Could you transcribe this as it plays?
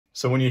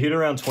So when you hit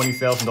around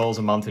 $20,000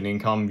 a month in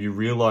income, you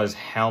realize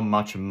how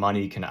much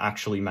money can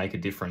actually make a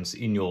difference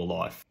in your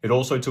life. It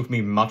also took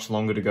me much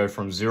longer to go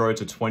from 0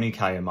 to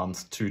 20K a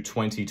month to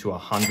 20 to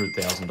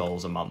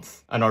 $100,000 a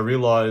month. And I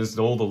realized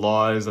all the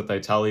lies that they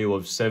tell you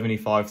of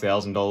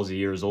 $75,000 a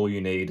year is all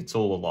you need. It's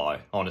all a lie,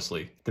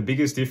 honestly. The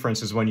biggest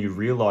difference is when you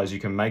realize you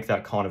can make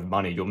that kind of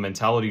money, your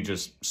mentality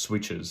just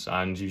switches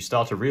and you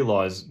start to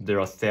realize there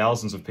are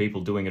thousands of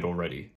people doing it already.